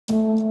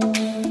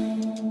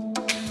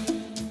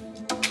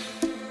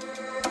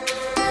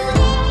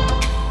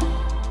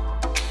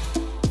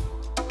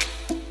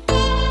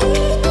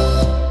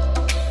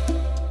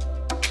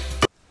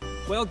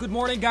Well, good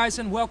morning guys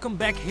and welcome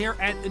back here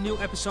at a new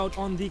episode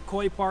on the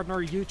Koi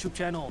Partner YouTube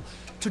channel.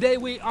 Today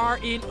we are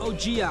in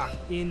Ojiya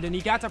in the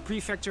Niigata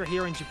prefecture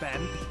here in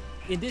Japan.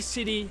 In this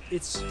city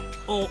it's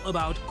all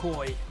about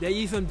koi. They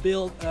even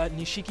built a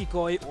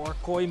Nishikigoi or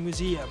koi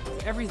museum.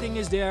 Everything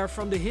is there,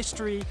 from the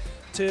history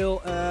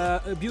till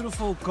a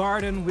beautiful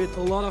garden with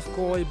a lot of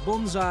koi,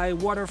 bonsai,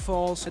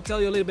 waterfalls. I'll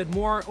tell you a little bit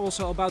more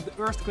also about the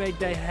earthquake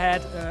they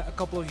had a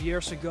couple of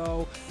years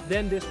ago.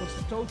 Then this was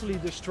totally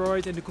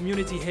destroyed and the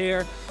community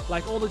here,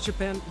 like all the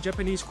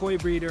Japanese koi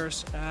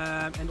breeders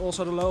and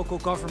also the local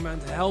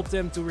government, helped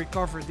them to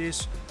recover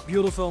this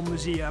beautiful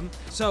museum.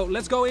 So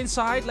let's go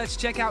inside, let's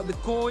check out the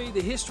koi,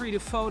 the history, the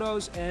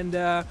photos, and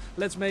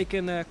let's make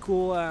a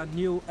cool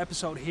new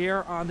episode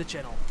here on the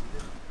channel.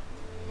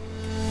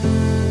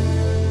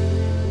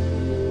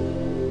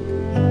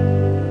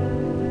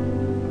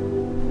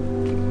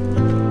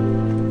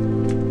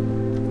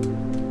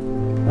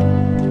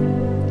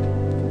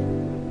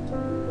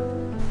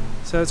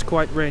 So it's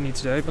quite rainy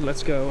today, but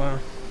let's go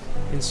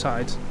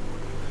inside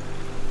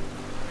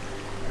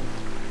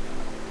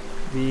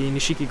the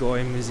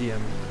Nishikigoi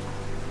Museum.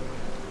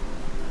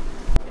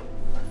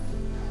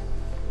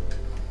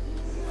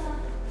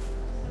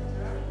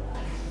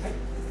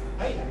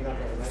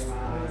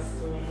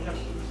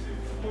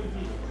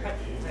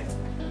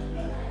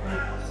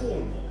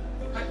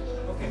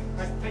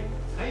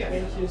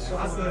 Thank you so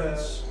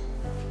much.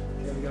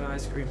 Okay, we got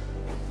ice cream.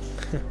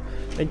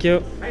 Thank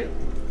you.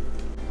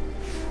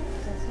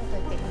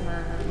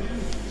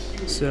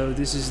 So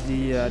this is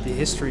the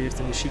history of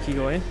the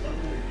Nishikigoi.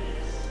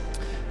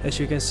 As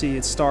you can see,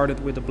 it started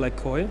with the black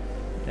koi,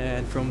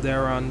 and from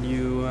there on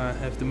you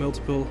have the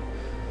multiple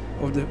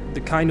of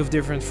the kind of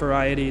different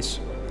varieties,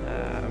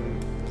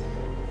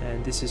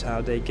 and this is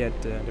how they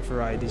get the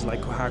varieties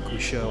like Kohaku,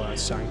 Showa,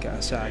 Sanka,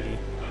 Asagi.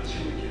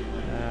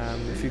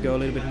 If you go a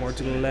little bit more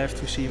to the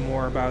left, we see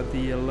more about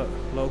the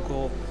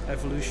local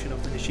evolution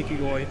of the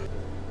Nishikigoi.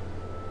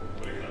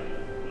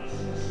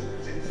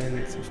 And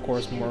of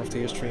course more of the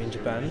history in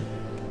Japan.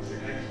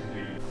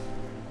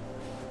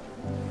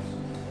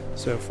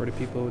 So for the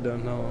people who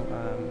don't know,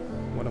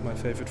 one of my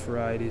favorite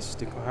varieties is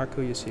the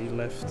Kohaku. You see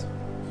left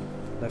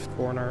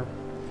corner.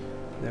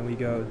 Then we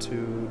go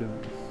to the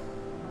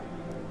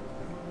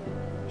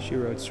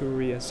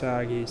Shirotsuri,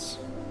 Asagis,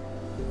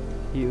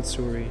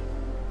 Iyutsuri,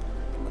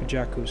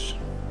 Kujakus,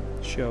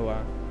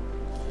 Showa,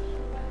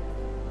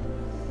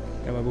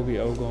 Yamabuki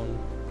Ogon,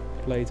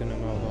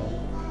 Platinum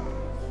Ogon,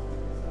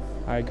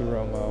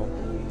 Aiguromo,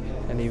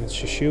 and even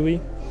Shishui.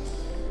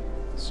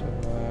 So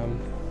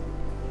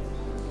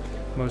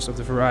most of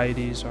the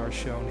varieties are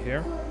shown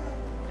here.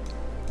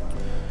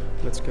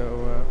 Let's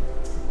go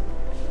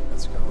a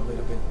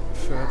little bit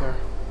further.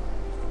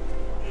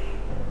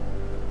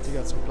 You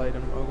got some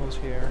Platinum Ogons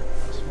here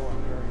as well.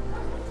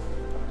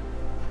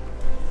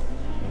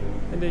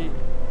 And they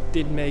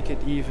did make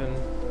it even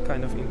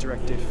kind of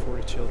interactive for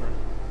the children.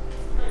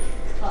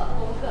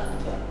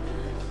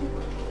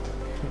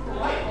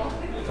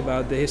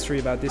 About the history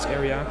about this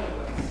area,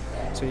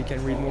 so you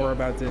can read more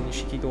about the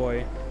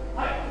Nishikigoi,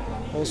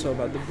 also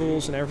about the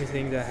bulls and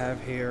everything they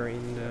have here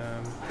in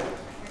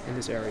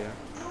this area.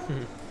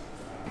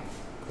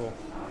 Cool.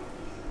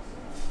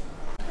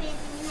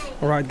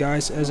 Alright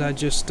guys, as I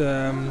just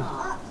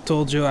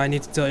told you, I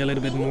need to tell you a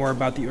little bit more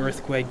about the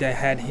earthquake they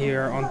had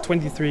here on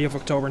 23 of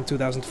October in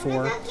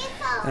 2004.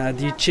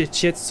 The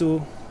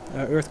Chichetsu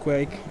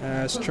earthquake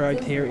struck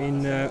here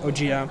in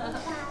Ojiya,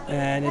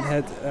 and it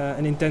had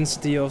an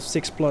intensity of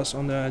 6+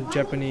 on the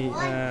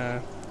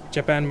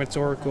Japan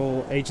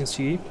Meteorological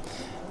Agency,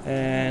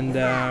 and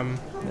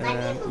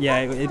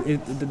yeah,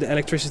 the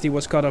electricity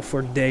was cut off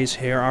for days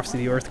here after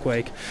the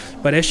earthquake.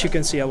 But as you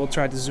can see, I will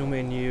try to zoom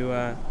in,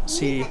 you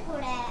see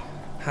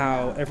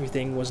how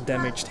everything was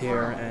damaged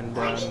here, and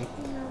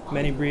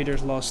many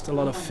breeders lost a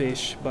lot of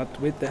fish, but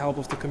with the help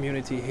of the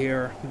community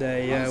here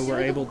they were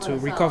able to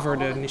recover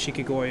the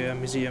Nishikigoi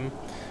Museum,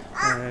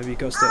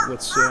 because that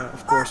was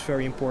of course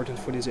very important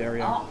for this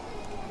area.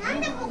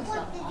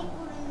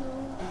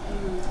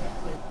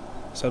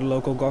 So the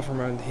local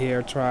government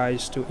here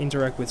tries to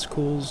interact with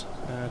schools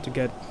to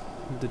get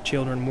the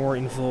children more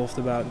involved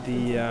about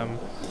the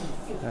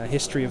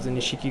history of the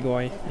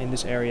Nishikigoi in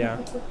this area,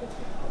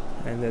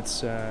 and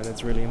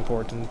that's really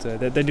important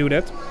that they do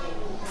that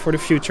for the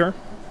future.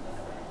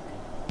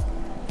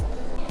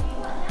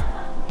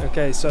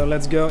 Okay, so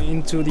let's go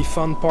into the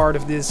fun part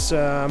of this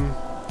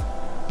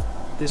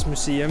this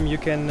museum. You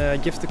can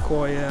gift the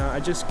koi.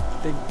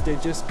 They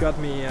just got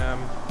me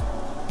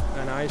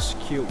an ice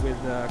cube with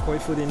koi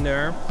food in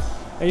there,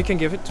 and you can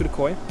give it to the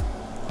koi.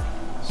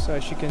 So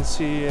as you can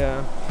see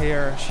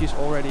here, she's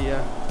already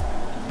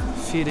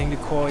feeding the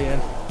koi,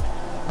 and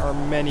there are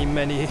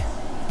many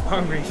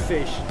hungry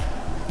fish.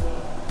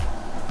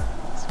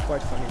 It's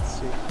quite funny to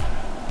see.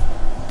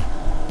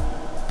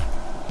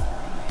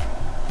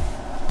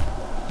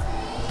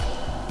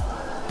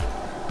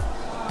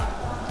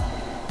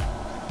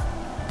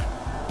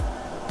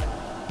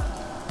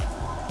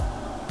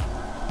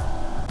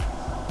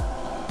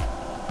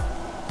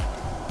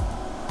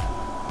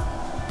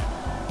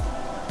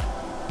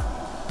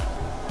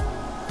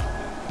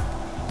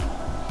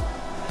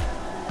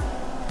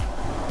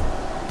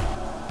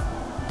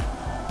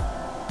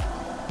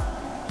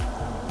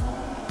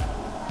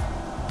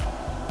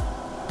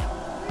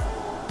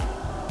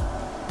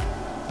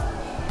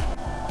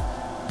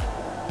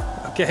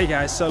 Okay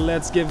guys, so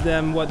let's give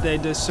them what they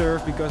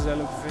deserve because they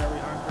look very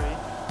hungry.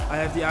 I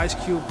have the ice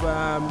cube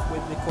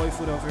with the koi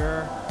food over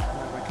here.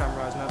 No, my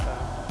camera is not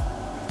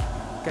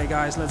there. Okay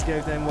guys, let's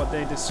give them what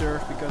they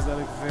deserve because they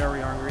look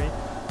very hungry.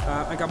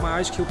 I got my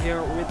ice cube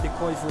here with the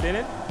koi food in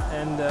it,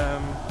 and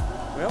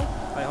well,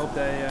 I hope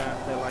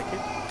they like it.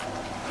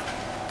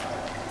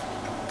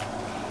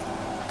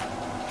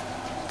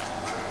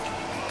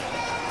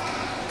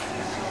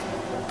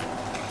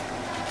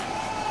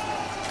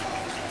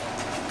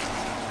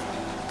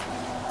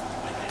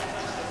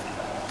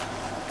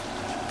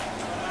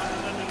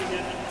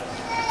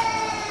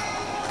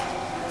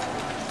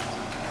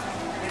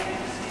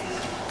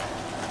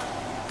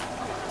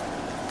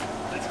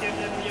 Give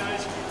them the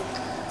ice cream.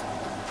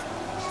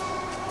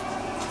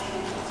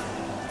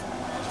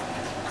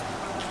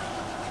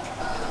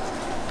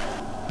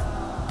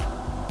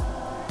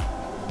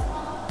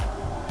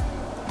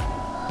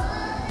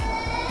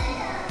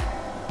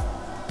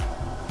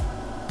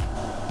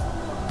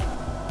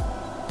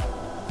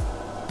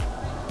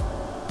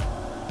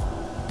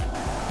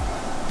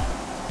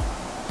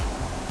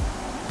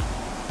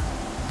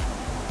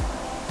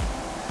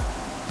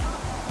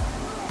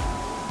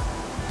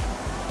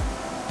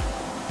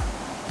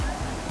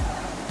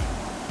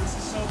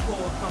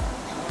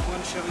 I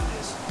want to show you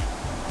this.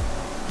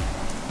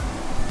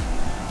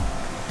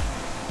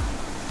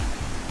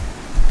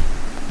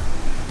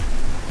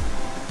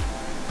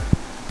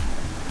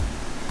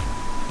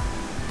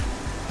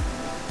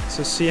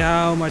 So see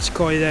how much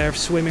koi they have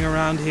swimming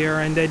around here,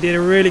 and they did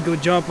a really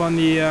good job on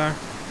the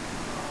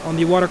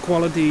water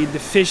quality, the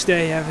fish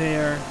they have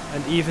here,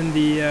 and even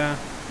the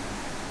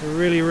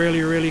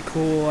really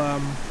cool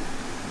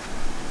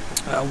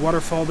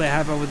waterfall they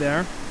have over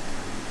there.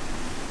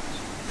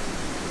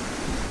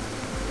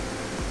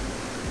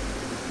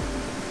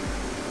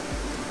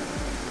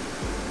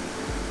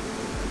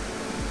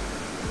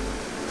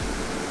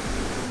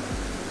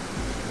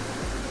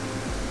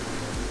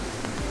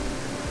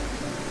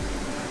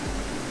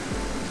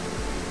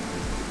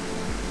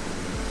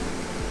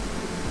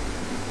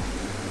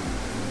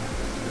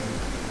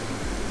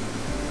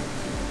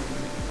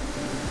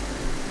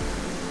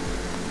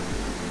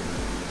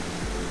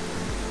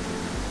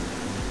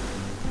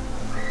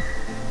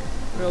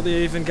 Well,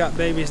 they even got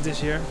babies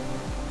this year.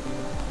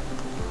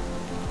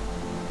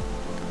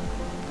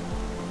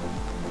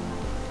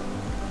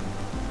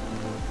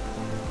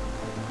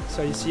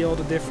 So you see all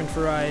the different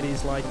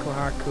varieties like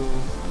Kohaku,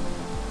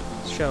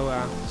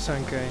 Showa,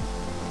 Sankei,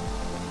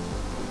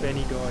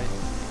 Benigoi,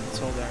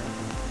 it's all there.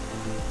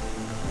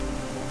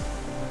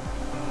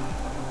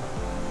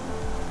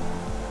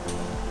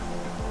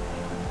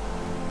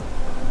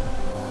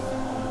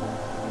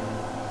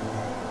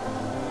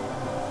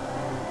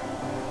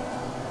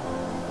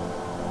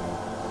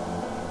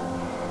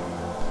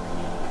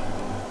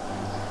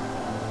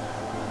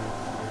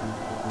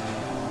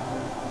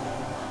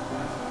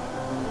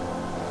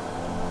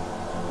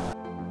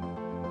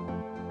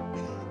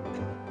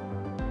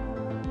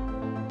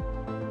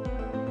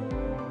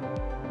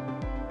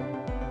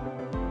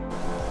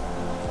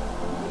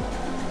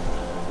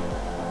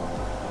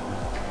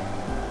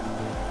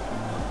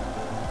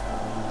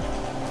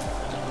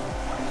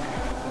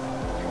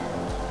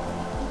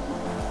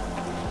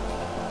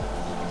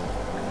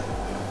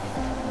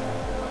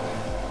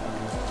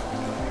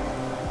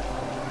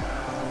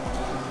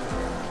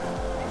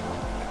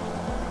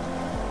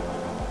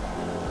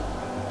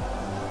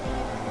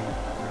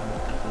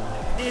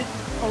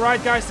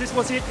 Alright guys, this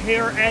was it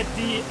here at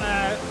the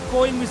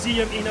Koi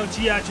Museum in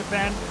Ojiya,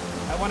 Japan.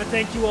 I want to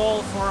thank you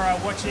all for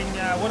watching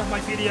one of my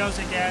videos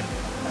again.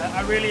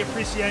 I really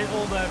appreciate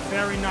all the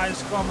very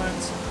nice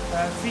comments,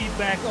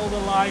 feedback, all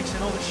the likes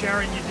and all the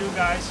sharing you do,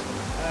 guys.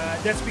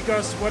 That's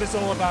because what it's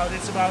all about.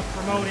 It's about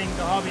promoting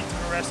the hobby to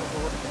the rest of the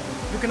world.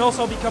 You can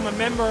also become a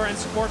member and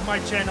support my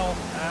channel.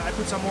 I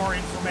put some more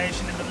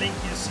information in the link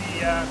you see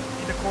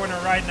in the corner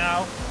right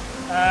now.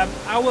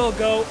 I will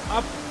go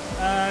up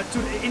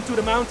into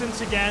the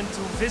mountains again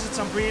to visit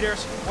some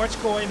breeders, watch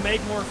koi,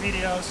 make more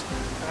videos,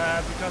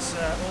 because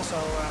also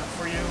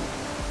for you.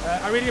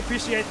 I really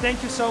appreciate it.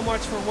 Thank you so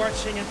much for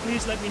watching, and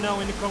please let me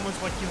know in the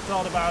comments what you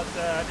thought about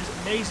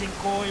this amazing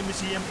koi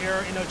museum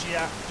here in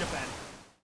Ojiya, Japan.